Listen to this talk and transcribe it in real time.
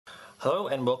Hello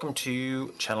and welcome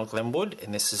to channel Glenwood,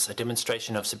 and this is a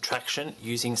demonstration of subtraction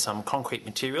using some concrete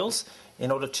materials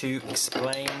in order to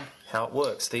explain how it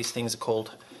works. These things are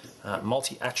called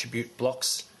multi-attribute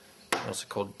blocks, also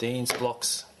called Dienes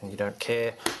blocks, and you don't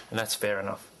care, and that's fair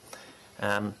enough.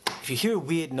 If you hear a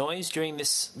weird noise during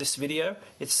this video,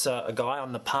 it's a guy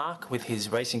on the park with his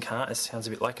racing car. It sounds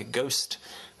a bit like a ghost,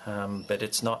 but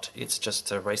it's not. It's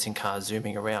just a racing car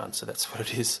zooming around, so that's what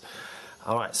it is.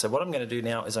 Alright, so what I'm going to do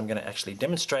now is I'm going to actually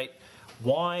demonstrate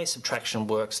why subtraction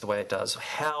works the way it does,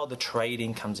 how the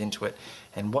trading comes into it,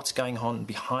 and what's going on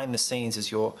behind the scenes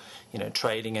as you're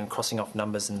trading and crossing off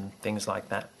numbers and things like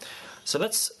that. So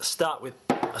let's start with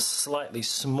a slightly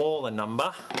smaller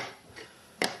number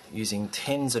using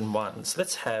tens and ones.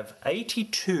 Let's have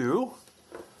 82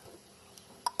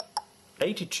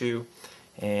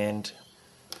 and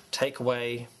take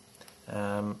away,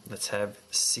 let's have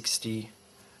 65.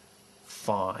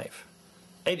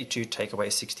 82 take away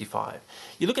 65.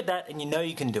 You look at that and you know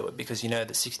you can do it because you know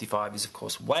that 65 is of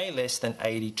course way less than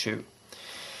 82.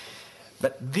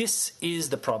 But this is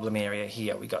the problem area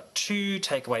here. We got 2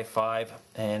 take away 5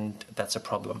 and that's a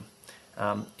problem.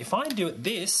 If I do it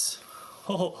this,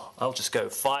 I'll just go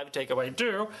 5 take away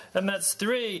 2 and that's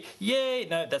 3. Yay!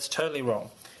 No, that's totally wrong.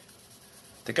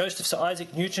 The ghost of Sir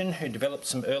Isaac Newton, who developed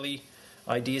some early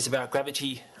ideas about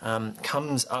gravity,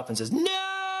 comes up and says, no!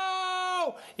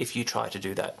 If you try to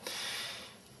do that.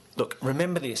 Look,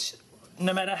 remember this.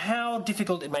 No matter how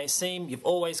difficult it may seem, you've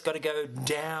always got to go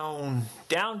down,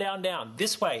 down, down, down.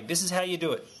 This way. This is how you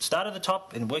do it. Start at the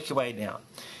top and work your way down.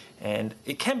 And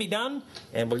it can be done,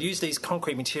 and we'll use these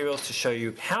concrete materials to show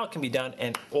you how it can be done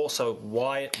and also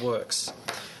why it works.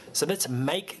 So let's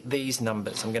make these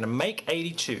numbers. I'm going to make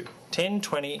 82. 10,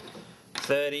 20,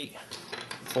 30,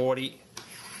 40,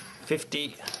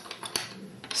 50,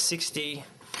 60,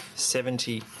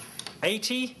 70,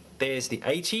 80, there's the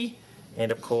 80,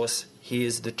 and of course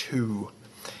here's the 2.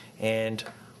 And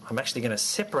I'm actually going to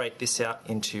separate this out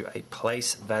into a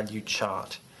place value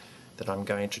chart that I'm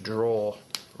going to draw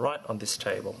right on this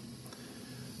table,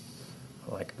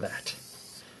 like that.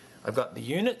 I've got the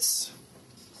units,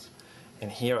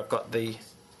 and here I've got the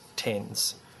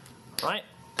tens, right?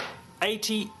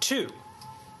 82,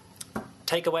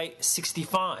 take away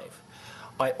 65.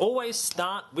 I always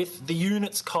start with the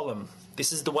units column.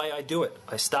 This is the way I do it.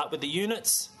 I start with the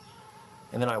units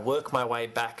and then I work my way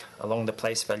back along the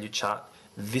place value chart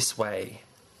this way.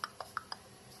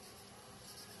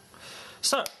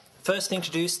 So, first thing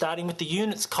to do is starting with the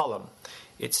units column.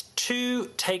 It's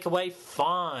 2 take away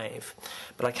 5,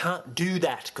 but I can't do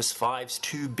that because 5's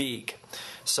too big.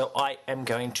 So I am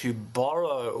going to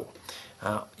borrow.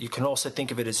 You can also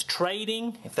think of it as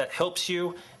trading, if that helps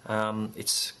you.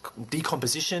 It's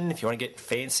decomposition, if you want to get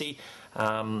fancy.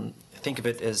 Think of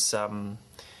it as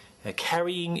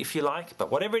carrying, if you like.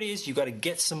 But whatever it is, you've got to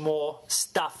get some more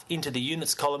stuff into the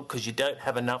units column because you don't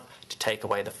have enough to take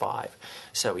away the 5.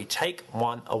 So we take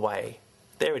 1 away.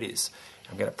 There it is.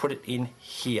 I'm going to put it in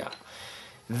here.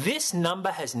 This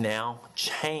number has now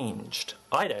changed.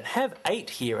 I don't have 8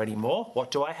 here anymore.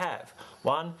 What do I have?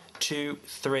 1, 2,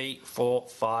 3, 4,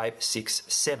 5, 6,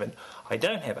 7. I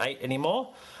don't have 8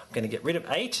 anymore. I'm going to get rid of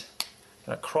 8. I'm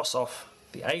going to cross off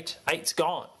the 8. 8's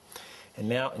gone. And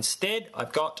now instead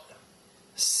I've got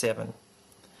 7.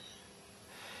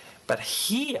 But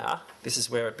here, this is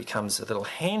where it becomes a little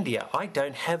handier. I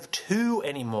don't have 2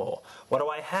 anymore. What do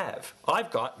I have?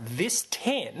 I've got this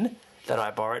 10 that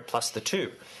I borrowed plus the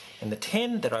 2. And the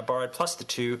 10 that I borrowed plus the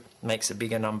 2 makes a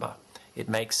bigger number. It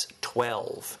makes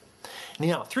 12.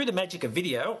 Now, through the magic of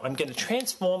video, I'm going to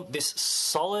transform this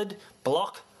solid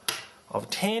block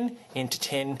of 10 into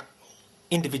 10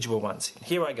 individual ones.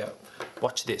 Here I go.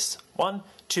 Watch this. 1,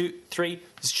 2, 3,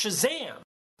 Shazam!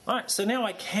 Alright, so now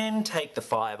I can take the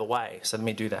 5 away. So let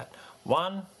me do that.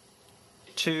 1,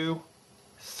 2,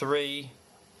 3,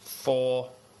 4,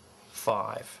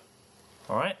 5.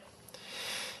 Alright?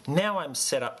 Now I'm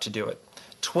set up to do it.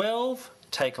 12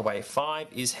 take away 5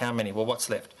 is how many? Well, what's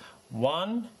left?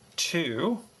 1,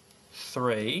 2,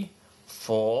 3,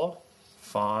 4,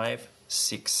 5,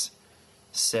 6,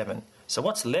 7. So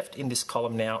what's left in this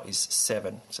column now is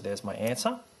 7. So there's my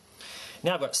answer.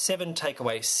 Now I've got 7 take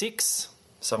away 6.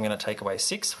 So I'm going to take away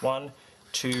 6. 1,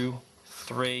 2,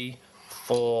 3,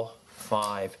 4,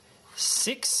 5,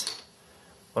 6.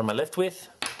 What am I left with?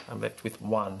 I'm left with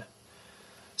 1.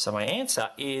 So my answer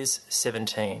is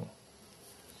 17.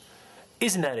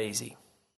 Isn't that easy?